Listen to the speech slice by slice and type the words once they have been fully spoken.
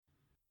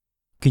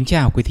Kính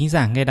chào quý thính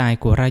giả nghe đài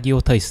của Radio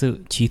Thời sự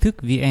Trí thức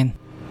VN.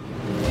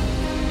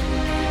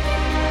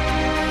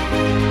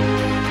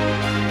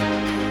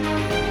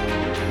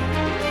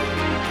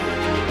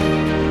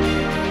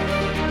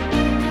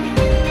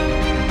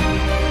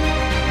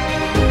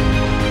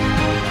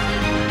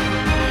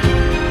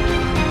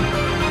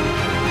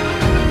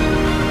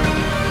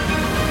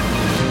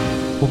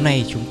 Hôm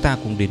nay chúng ta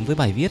cùng đến với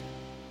bài viết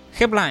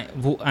khép lại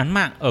vụ án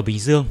mạng ở Bình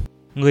Dương,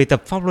 người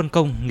tập Pháp Luân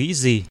Công nghĩ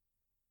gì?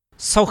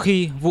 Sau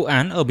khi vụ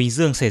án ở Bình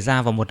Dương xảy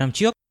ra vào một năm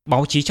trước,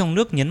 báo chí trong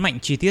nước nhấn mạnh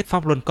chi tiết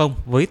Pháp Luân Công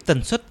với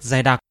tần suất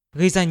dày đặc,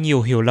 gây ra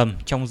nhiều hiểu lầm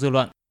trong dư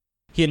luận.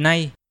 Hiện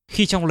nay,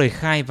 khi trong lời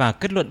khai và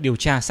kết luận điều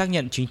tra xác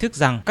nhận chính thức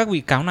rằng các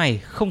bị cáo này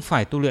không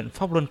phải tu luyện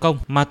Pháp Luân Công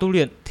mà tu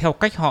luyện theo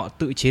cách họ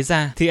tự chế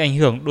ra, thì ảnh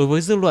hưởng đối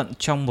với dư luận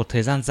trong một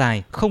thời gian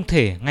dài không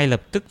thể ngay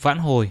lập tức vãn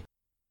hồi.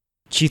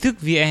 Trí thức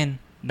VN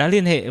đã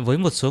liên hệ với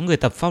một số người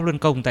tập Pháp Luân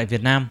Công tại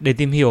Việt Nam để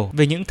tìm hiểu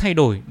về những thay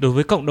đổi đối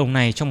với cộng đồng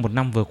này trong một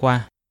năm vừa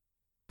qua.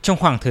 Trong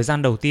khoảng thời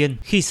gian đầu tiên,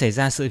 khi xảy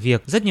ra sự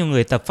việc, rất nhiều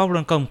người tập Pháp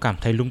Luân Công cảm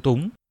thấy lúng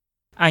túng.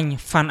 Anh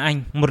Phan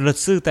Anh, một luật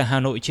sư tại Hà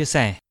Nội chia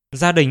sẻ,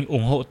 gia đình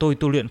ủng hộ tôi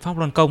tu luyện Pháp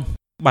Luân Công.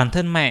 Bản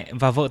thân mẹ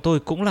và vợ tôi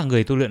cũng là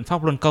người tu luyện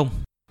Pháp Luân Công.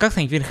 Các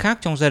thành viên khác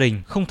trong gia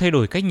đình không thay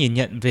đổi cách nhìn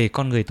nhận về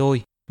con người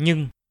tôi,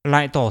 nhưng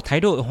lại tỏ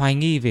thái độ hoài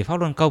nghi về Pháp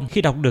Luân Công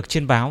khi đọc được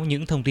trên báo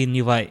những thông tin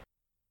như vậy.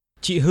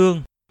 Chị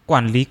Hương,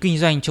 quản lý kinh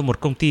doanh cho một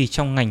công ty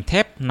trong ngành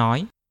thép,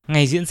 nói,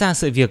 ngày diễn ra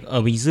sự việc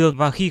ở Bình Dương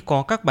và khi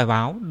có các bài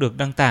báo được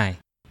đăng tải,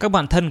 các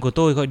bạn thân của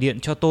tôi gọi điện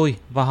cho tôi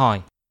và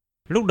hỏi.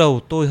 Lúc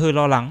đầu tôi hơi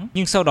lo lắng,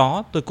 nhưng sau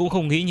đó tôi cũng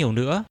không nghĩ nhiều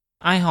nữa.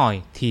 Ai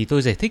hỏi thì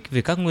tôi giải thích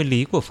về các nguyên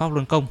lý của Pháp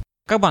Luân Công.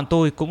 Các bạn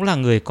tôi cũng là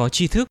người có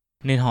tri thức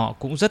nên họ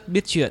cũng rất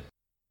biết chuyện.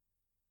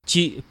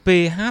 Chị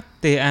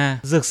PHTA,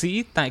 dược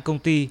sĩ tại công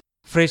ty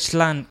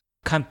Freshland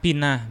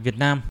Campina, Việt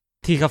Nam,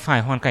 thì gặp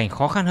phải hoàn cảnh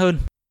khó khăn hơn.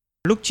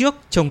 Lúc trước,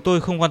 chồng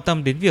tôi không quan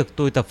tâm đến việc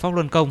tôi tập Pháp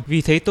Luân Công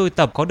vì thấy tôi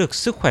tập có được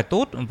sức khỏe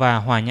tốt và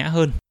hòa nhã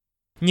hơn.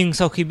 Nhưng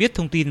sau khi biết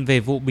thông tin về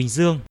vụ Bình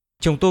Dương,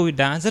 chồng tôi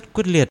đã rất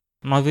quyết liệt,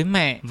 nói với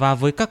mẹ và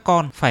với các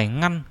con phải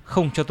ngăn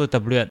không cho tôi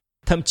tập luyện,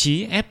 thậm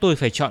chí ép tôi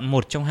phải chọn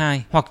một trong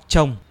hai, hoặc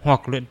chồng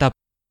hoặc luyện tập.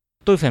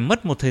 Tôi phải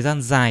mất một thời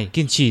gian dài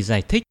kiên trì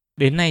giải thích,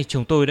 đến nay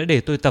chồng tôi đã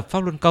để tôi tập Pháp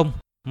Luân Công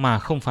mà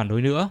không phản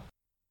đối nữa.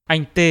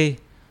 Anh T,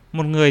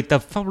 một người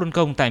tập Pháp Luân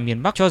Công tại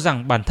miền Bắc, cho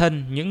rằng bản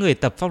thân những người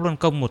tập Pháp Luân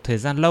Công một thời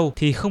gian lâu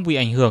thì không bị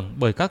ảnh hưởng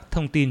bởi các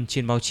thông tin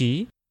trên báo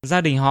chí.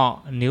 Gia đình họ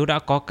nếu đã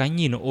có cái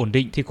nhìn ổn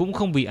định thì cũng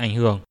không bị ảnh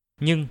hưởng.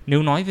 Nhưng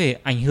nếu nói về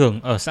ảnh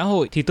hưởng ở xã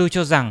hội thì tôi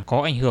cho rằng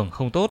có ảnh hưởng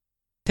không tốt.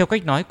 Theo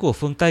cách nói của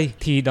phương Tây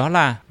thì đó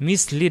là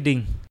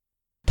misleading.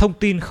 Thông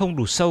tin không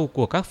đủ sâu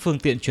của các phương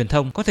tiện truyền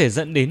thông có thể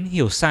dẫn đến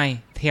hiểu sai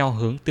theo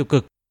hướng tiêu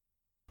cực.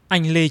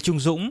 Anh Lê Trung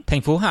Dũng,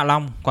 thành phố Hạ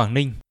Long, Quảng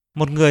Ninh,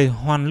 một người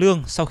hoàn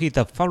lương sau khi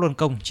tập Pháp Luân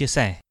Công chia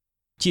sẻ.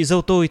 Chị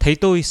dâu tôi thấy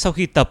tôi sau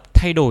khi tập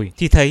thay đổi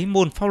thì thấy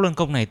môn Pháp Luân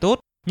Công này tốt,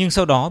 nhưng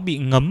sau đó bị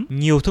ngấm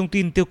nhiều thông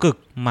tin tiêu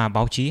cực mà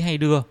báo chí hay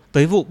đưa.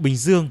 Tới vụ Bình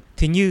Dương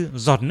thì như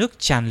giọt nước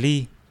tràn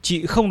ly.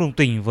 Chị không đồng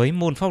tình với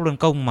môn Pháp Luân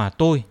Công mà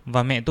tôi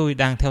và mẹ tôi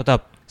đang theo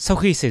tập. Sau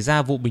khi xảy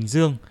ra vụ Bình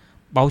Dương,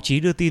 báo chí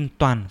đưa tin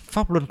toàn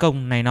Pháp Luân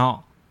Công này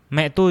nọ.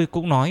 Mẹ tôi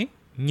cũng nói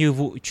như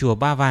vụ chùa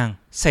Ba Vàng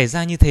xảy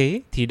ra như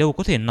thế thì đâu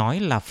có thể nói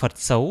là Phật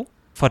xấu,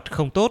 Phật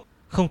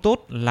không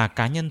tốt là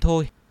cá nhân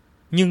thôi.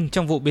 Nhưng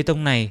trong vụ bê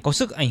tông này có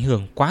sức ảnh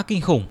hưởng quá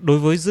kinh khủng đối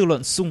với dư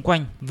luận xung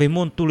quanh về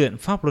môn tu luyện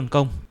Pháp Luân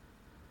Công.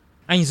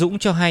 Anh Dũng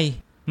cho hay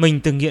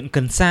mình từng nghiện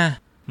cần sa,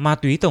 ma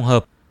túy tổng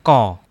hợp,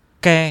 cỏ,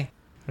 ke,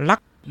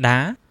 lắc,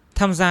 đá,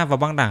 tham gia vào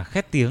băng đảng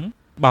khét tiếng,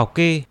 bảo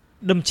kê,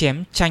 đâm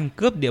chém tranh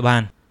cướp địa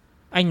bàn.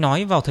 Anh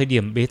nói vào thời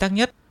điểm bế tắc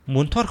nhất,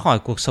 muốn thoát khỏi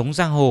cuộc sống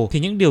giang hồ thì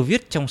những điều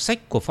viết trong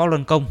sách của Pháp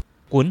Luân Công,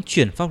 cuốn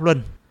Chuyển Pháp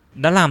Luân,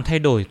 đã làm thay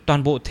đổi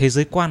toàn bộ thế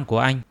giới quan của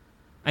anh.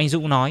 Anh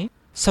Dũng nói,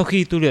 sau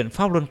khi tu luyện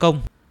Pháp Luân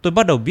Công, tôi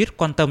bắt đầu biết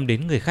quan tâm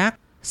đến người khác,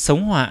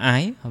 sống hòa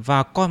ái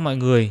và coi mọi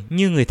người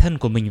như người thân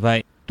của mình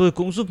vậy. Tôi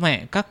cũng giúp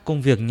mẹ các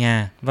công việc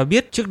nhà và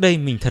biết trước đây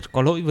mình thật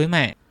có lỗi với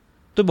mẹ.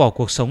 Tôi bỏ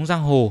cuộc sống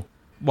giang hồ,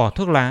 bỏ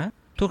thuốc lá,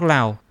 thuốc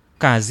lào,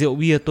 cả rượu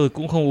bia tôi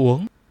cũng không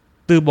uống.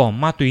 Từ bỏ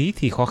ma túy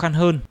thì khó khăn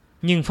hơn,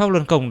 nhưng Pháp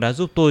Luân Công đã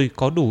giúp tôi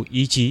có đủ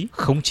ý chí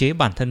khống chế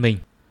bản thân mình.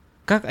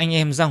 Các anh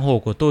em giang hồ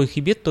của tôi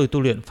khi biết tôi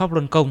tu luyện Pháp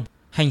Luân Công,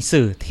 hành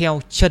xử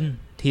theo chân,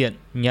 thiện,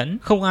 nhẫn,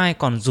 không ai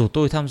còn rủ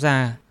tôi tham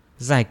gia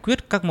giải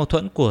quyết các mâu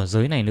thuẫn của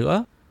giới này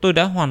nữa. Tôi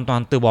đã hoàn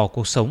toàn từ bỏ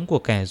cuộc sống của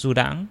kẻ du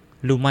đãng,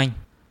 lưu manh.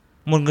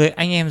 Một người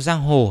anh em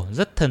giang hồ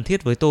rất thân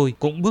thiết với tôi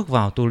cũng bước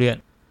vào tu luyện.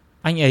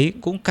 Anh ấy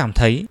cũng cảm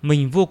thấy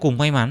mình vô cùng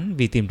may mắn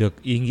vì tìm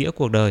được ý nghĩa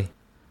cuộc đời.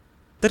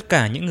 Tất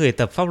cả những người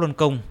tập Pháp Luân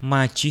Công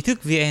mà Trí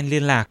thức VN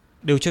liên lạc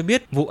đều cho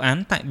biết vụ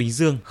án tại Bình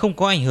Dương không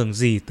có ảnh hưởng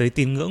gì tới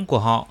tín ngưỡng của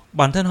họ.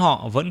 Bản thân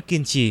họ vẫn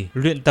kiên trì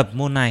luyện tập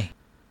môn này.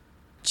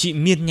 Chị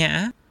Miên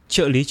Nhã,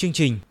 trợ lý chương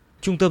trình,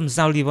 Trung tâm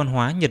Giao lưu Văn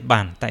hóa Nhật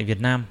Bản tại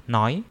Việt Nam,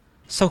 nói,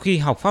 sau khi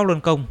học Pháp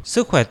Luân Công,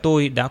 sức khỏe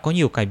tôi đã có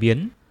nhiều cải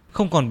biến,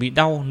 không còn bị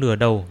đau nửa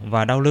đầu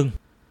và đau lưng.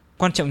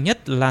 Quan trọng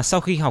nhất là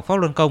sau khi học Pháp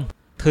Luân Công,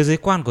 thế giới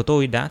quan của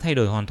tôi đã thay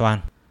đổi hoàn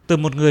toàn. Từ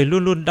một người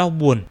luôn luôn đau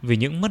buồn vì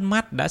những mất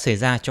mát đã xảy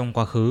ra trong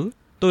quá khứ,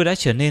 tôi đã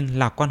trở nên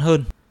lạc quan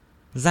hơn.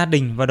 Gia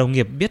đình và đồng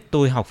nghiệp biết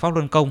tôi học Pháp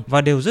Luân Công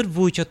và đều rất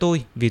vui cho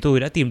tôi vì tôi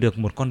đã tìm được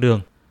một con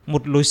đường,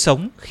 một lối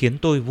sống khiến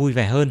tôi vui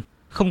vẻ hơn,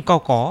 không cau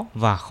có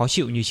và khó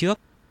chịu như trước.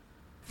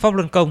 Pháp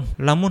Luân Công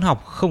là môn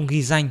học không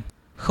ghi danh,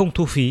 không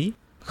thu phí,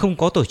 không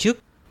có tổ chức,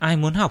 ai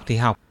muốn học thì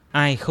học,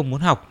 ai không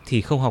muốn học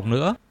thì không học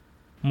nữa.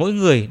 Mỗi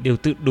người đều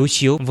tự đối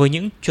chiếu với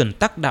những chuẩn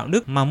tắc đạo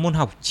đức mà môn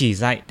học chỉ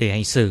dạy để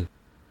hành xử.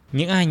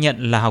 Những ai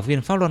nhận là học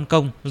viên Pháp Luân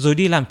Công rồi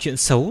đi làm chuyện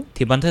xấu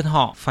thì bản thân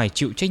họ phải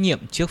chịu trách nhiệm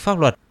trước pháp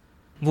luật.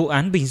 Vụ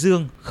án Bình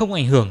Dương không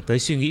ảnh hưởng tới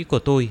suy nghĩ của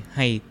tôi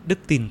hay đức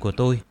tin của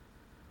tôi.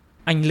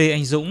 Anh Lê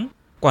Anh Dũng,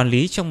 quản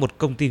lý trong một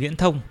công ty viễn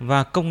thông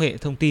và công nghệ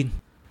thông tin,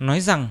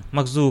 nói rằng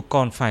mặc dù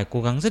còn phải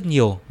cố gắng rất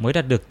nhiều mới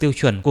đạt được tiêu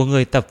chuẩn của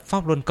người tập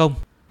Pháp Luân Công,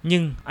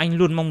 nhưng anh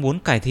luôn mong muốn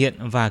cải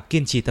thiện và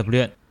kiên trì tập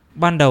luyện.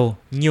 Ban đầu,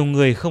 nhiều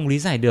người không lý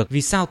giải được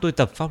vì sao tôi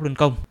tập Pháp Luân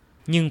Công,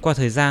 nhưng qua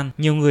thời gian,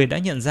 nhiều người đã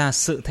nhận ra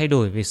sự thay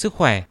đổi về sức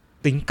khỏe,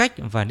 tính cách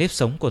và nếp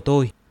sống của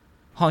tôi.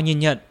 Họ nhìn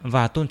nhận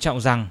và tôn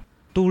trọng rằng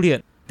tu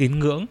luyện, tín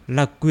ngưỡng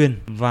là quyền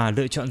và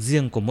lựa chọn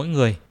riêng của mỗi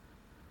người.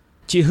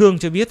 Chị Hương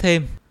cho biết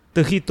thêm,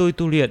 từ khi tôi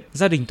tu luyện,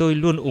 gia đình tôi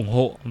luôn ủng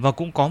hộ và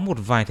cũng có một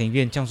vài thành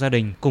viên trong gia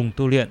đình cùng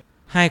tu luyện.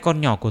 2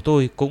 con nhỏ của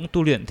tôi cũng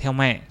tu luyện theo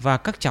mẹ và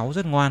các cháu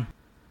rất ngoan.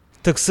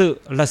 Thực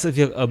sự là sự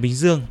việc ở Bình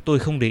Dương tôi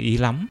không để ý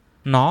lắm.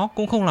 Nó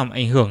cũng không làm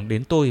ảnh hưởng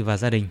đến tôi và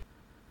gia đình.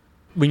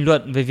 Bình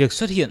luận về việc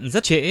xuất hiện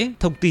rất trễ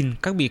thông tin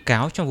các bị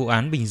cáo trong vụ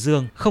án Bình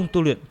Dương không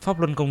tu luyện Pháp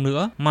Luân Công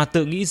nữa mà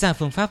tự nghĩ ra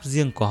phương pháp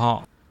riêng của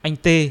họ. Anh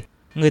T,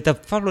 người tập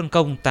Pháp Luân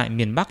Công tại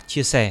miền Bắc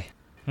chia sẻ,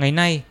 ngày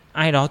nay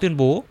ai đó tuyên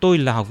bố tôi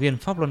là học viên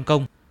Pháp Luân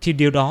Công thì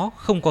điều đó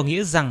không có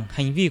nghĩa rằng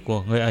hành vi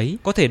của người ấy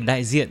có thể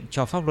đại diện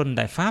cho Pháp Luân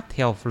Đại Pháp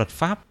theo luật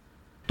pháp.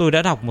 Tôi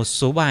đã đọc một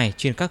số bài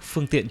trên các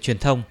phương tiện truyền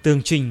thông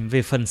tường trình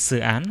về phần xử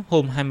án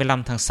hôm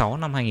 25 tháng 6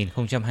 năm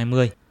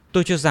 2020.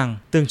 Tôi cho rằng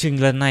tường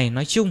trình lần này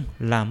nói chung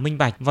là minh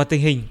bạch và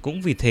tình hình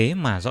cũng vì thế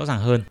mà rõ ràng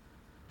hơn.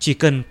 Chỉ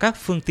cần các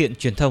phương tiện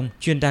truyền thông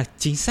truyền đạt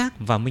chính xác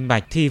và minh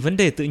bạch thì vấn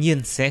đề tự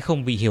nhiên sẽ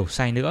không bị hiểu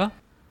sai nữa.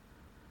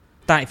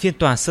 Tại phiên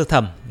tòa sơ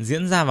thẩm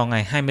diễn ra vào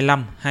ngày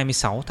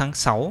 25-26 tháng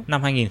 6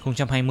 năm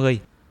 2020,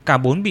 cả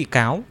 4 bị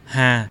cáo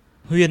Hà,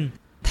 Huyên,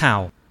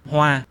 Thảo,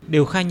 Hoa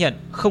đều khai nhận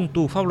không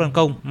tu Pháp Luân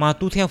Công mà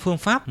tu theo phương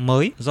pháp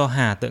mới do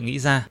Hà tự nghĩ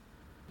ra.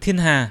 Thiên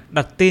Hà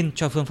đặt tên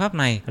cho phương pháp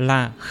này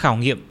là khảo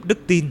nghiệm đức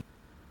tin.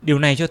 Điều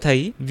này cho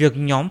thấy việc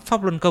nhóm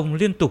Pháp Luân Công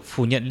liên tục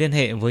phủ nhận liên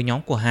hệ với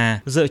nhóm của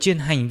Hà dựa trên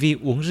hành vi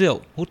uống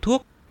rượu, hút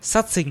thuốc,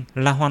 sát sinh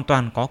là hoàn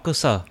toàn có cơ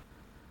sở.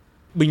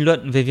 Bình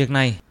luận về việc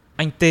này,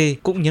 anh T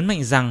cũng nhấn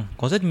mạnh rằng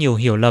có rất nhiều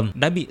hiểu lầm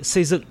đã bị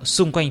xây dựng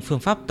xung quanh phương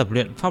pháp tập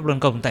luyện Pháp Luân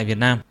Công tại Việt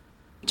Nam.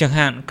 Chẳng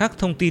hạn các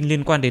thông tin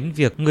liên quan đến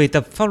việc người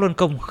tập Pháp Luân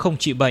Công không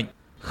trị bệnh,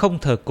 không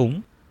thờ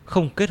cúng,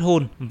 không kết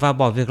hôn và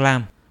bỏ việc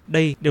làm.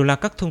 Đây đều là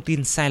các thông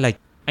tin sai lệch.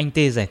 Anh T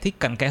giải thích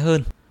cặn kẽ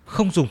hơn.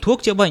 Không dùng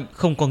thuốc chữa bệnh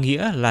không có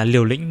nghĩa là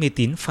liều lĩnh mê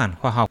tín phản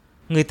khoa học.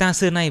 Người ta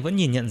xưa nay vẫn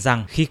nhìn nhận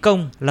rằng khí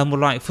công là một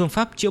loại phương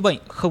pháp chữa bệnh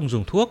không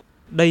dùng thuốc.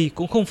 Đây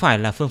cũng không phải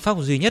là phương pháp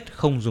duy nhất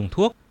không dùng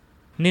thuốc.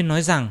 Nên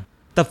nói rằng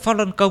tập Pháp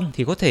Luân Công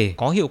thì có thể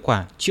có hiệu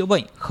quả chữa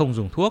bệnh không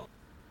dùng thuốc.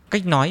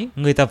 Cách nói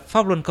người tập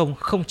Pháp Luân Công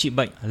không trị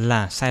bệnh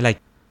là sai lệch.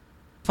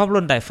 Pháp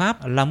Luân Đại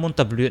Pháp là môn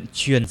tập luyện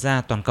truyền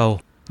ra toàn cầu.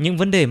 Những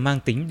vấn đề mang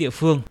tính địa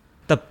phương,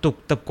 tập tục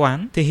tập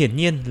quán thì hiển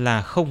nhiên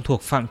là không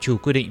thuộc phạm trù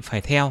quy định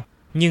phải theo.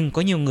 Nhưng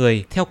có nhiều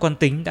người theo quán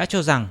tính đã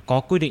cho rằng có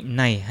quy định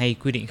này hay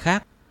quy định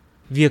khác.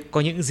 Việc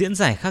có những diễn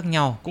giải khác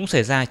nhau cũng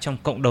xảy ra trong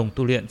cộng đồng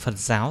tu luyện Phật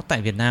giáo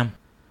tại Việt Nam.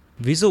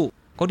 Ví dụ,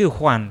 có điều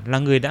khoản là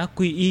người đã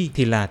quy y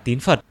thì là tín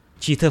Phật,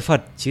 chỉ thờ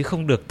Phật chứ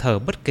không được thờ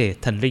bất kể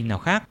thần linh nào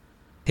khác.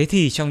 Thế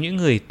thì trong những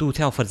người tu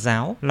theo Phật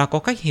giáo là có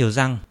cách hiểu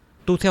rằng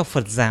tu theo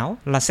Phật giáo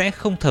là sẽ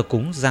không thờ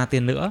cúng gia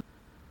tiên nữa.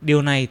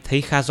 Điều này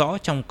thấy khá rõ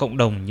trong cộng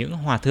đồng những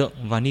hòa thượng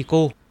và ni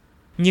cô.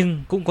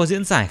 Nhưng cũng có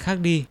diễn giải khác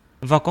đi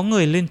và có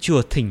người lên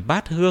chùa thỉnh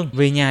bát hương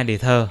về nhà để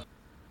thờ.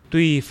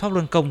 Tuy Pháp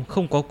Luân Công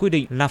không có quy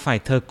định là phải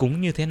thờ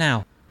cúng như thế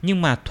nào,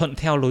 nhưng mà thuận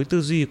theo lối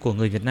tư duy của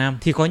người Việt Nam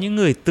thì có những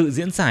người tự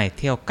diễn giải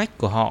theo cách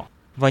của họ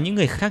và những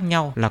người khác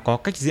nhau là có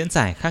cách diễn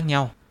giải khác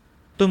nhau.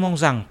 Tôi mong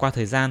rằng qua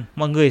thời gian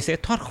mọi người sẽ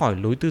thoát khỏi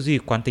lối tư duy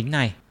quán tính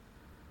này.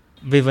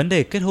 Về vấn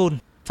đề kết hôn,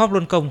 Pháp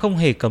Luân Công không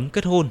hề cấm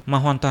kết hôn mà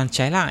hoàn toàn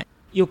trái lại,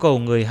 yêu cầu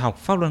người học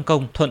Pháp Luân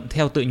Công thuận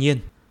theo tự nhiên.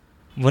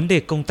 Vấn đề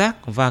công tác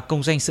và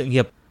công danh sự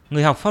nghiệp,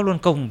 người học Pháp Luân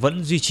Công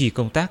vẫn duy trì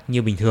công tác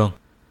như bình thường.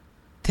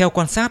 Theo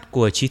quan sát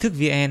của Trí thức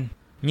VN,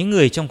 những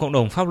người trong cộng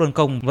đồng Pháp Luân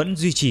Công vẫn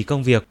duy trì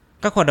công việc,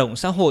 các hoạt động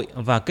xã hội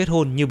và kết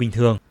hôn như bình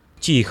thường,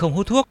 chỉ không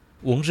hút thuốc,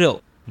 uống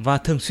rượu và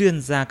thường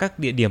xuyên ra các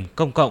địa điểm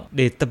công cộng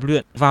để tập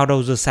luyện vào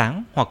đầu giờ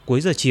sáng hoặc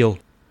cuối giờ chiều.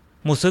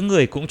 Một số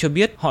người cũng cho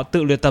biết họ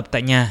tự luyện tập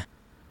tại nhà.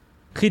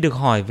 Khi được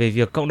hỏi về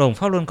việc cộng đồng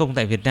Pháp Luân Công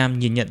tại Việt Nam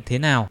nhìn nhận thế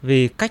nào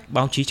về cách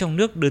báo chí trong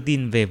nước đưa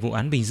tin về vụ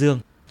án Bình Dương,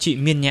 chị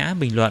Miên Nhã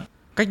bình luận,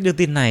 cách đưa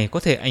tin này có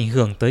thể ảnh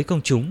hưởng tới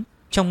công chúng.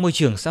 Trong môi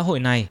trường xã hội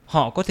này,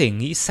 họ có thể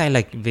nghĩ sai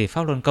lệch về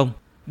Pháp Luân Công.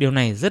 Điều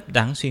này rất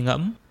đáng suy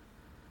ngẫm.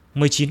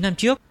 19 năm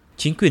trước,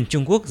 chính quyền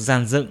Trung Quốc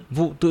dàn dựng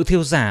vụ tự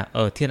thiêu giả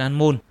ở Thiên An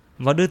Môn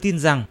và đưa tin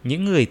rằng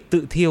những người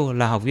tự thiêu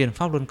là học viên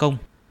Pháp Luân Công.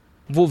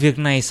 Vụ việc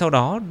này sau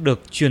đó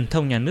được truyền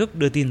thông nhà nước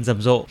đưa tin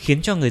rầm rộ,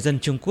 khiến cho người dân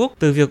Trung Quốc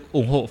từ việc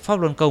ủng hộ Pháp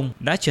Luân Công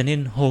đã trở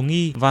nên hồ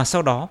nghi và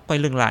sau đó quay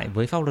lưng lại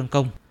với Pháp Luân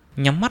Công,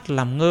 nhắm mắt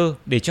làm ngơ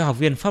để cho học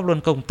viên Pháp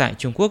Luân Công tại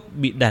Trung Quốc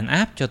bị đàn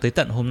áp cho tới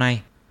tận hôm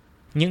nay.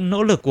 Những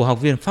nỗ lực của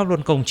học viên Pháp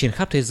Luân Công trên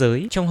khắp thế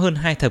giới trong hơn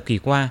 2 thập kỷ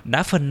qua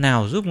đã phần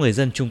nào giúp người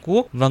dân Trung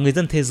Quốc và người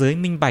dân thế giới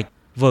minh bạch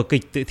vở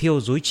kịch tự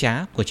thiêu dối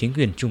trá của chính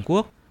quyền Trung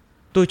Quốc.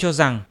 Tôi cho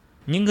rằng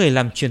những người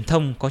làm truyền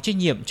thông có trách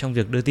nhiệm trong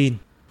việc đưa tin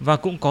và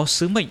cũng có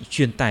sứ mệnh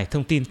truyền tải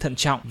thông tin thận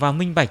trọng và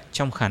minh bạch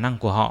trong khả năng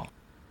của họ.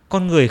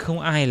 Con người không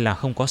ai là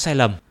không có sai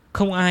lầm,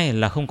 không ai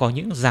là không có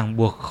những ràng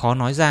buộc khó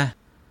nói ra.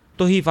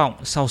 Tôi hy vọng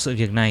sau sự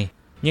việc này,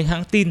 những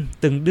hãng tin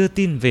từng đưa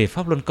tin về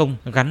Pháp Luân Công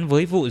gắn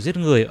với vụ giết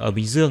người ở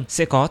Bình Dương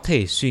sẽ có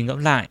thể suy ngẫm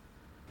lại.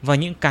 Và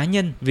những cá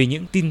nhân vì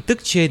những tin tức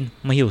trên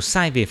mà hiểu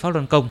sai về Pháp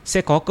Luân Công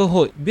sẽ có cơ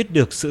hội biết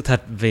được sự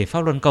thật về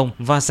Pháp Luân Công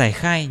và giải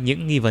khai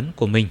những nghi vấn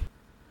của mình.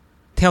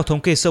 Theo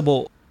thống kê sơ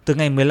bộ, từ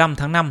ngày 15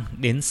 tháng 5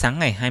 đến sáng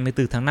ngày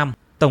 24 tháng 5,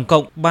 tổng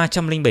cộng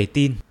 307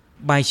 tin,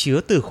 bài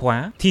chứa từ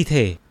khóa thi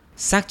thể,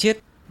 xác chết,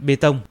 bê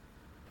tông.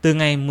 Từ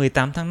ngày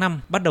 18 tháng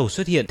 5 bắt đầu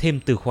xuất hiện thêm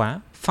từ khóa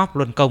Pháp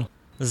Luân Công,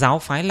 giáo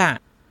phái lạ.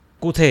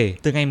 Cụ thể,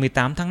 từ ngày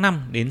 18 tháng 5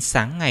 đến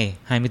sáng ngày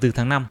 24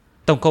 tháng 5,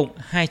 tổng cộng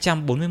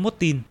 241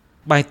 tin,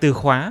 bài từ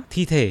khóa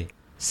thi thể,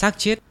 xác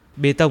chết,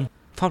 bê tông,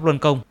 Pháp Luân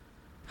Công.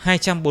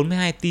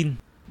 242 tin,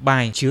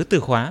 bài chứa từ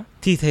khóa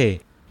thi thể,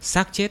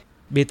 xác chết,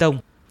 bê tông,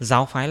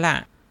 giáo phái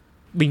lạ.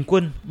 Bình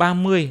quân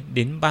 30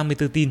 đến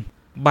 34 tin,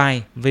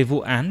 bài về vụ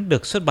án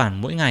được xuất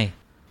bản mỗi ngày,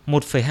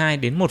 1,2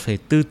 đến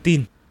 1,4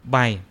 tin,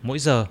 bài mỗi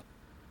giờ.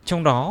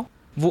 Trong đó,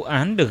 vụ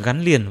án được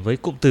gắn liền với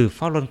cụm từ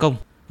Pháp Luân Công,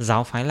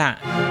 giáo phái lạ.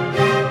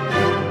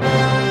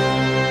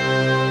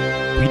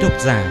 Quý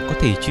độc giả có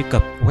thể truy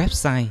cập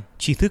website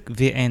tri thức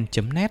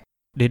vn.net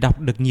để đọc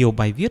được nhiều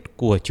bài viết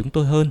của chúng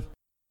tôi hơn.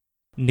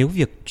 Nếu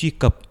việc truy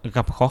cập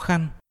gặp khó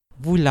khăn,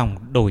 vui lòng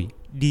đổi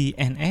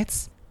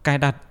DNS, cài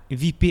đặt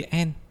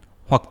VPN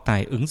hoặc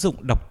tải ứng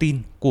dụng đọc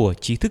tin của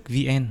Trí thức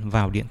VN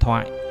vào điện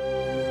thoại.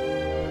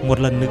 Một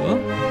lần nữa,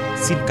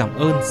 xin cảm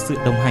ơn sự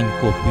đồng hành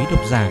của quý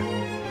độc giả.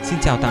 Xin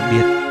chào tạm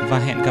biệt và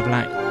hẹn gặp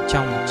lại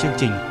trong chương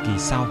trình kỳ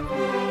sau.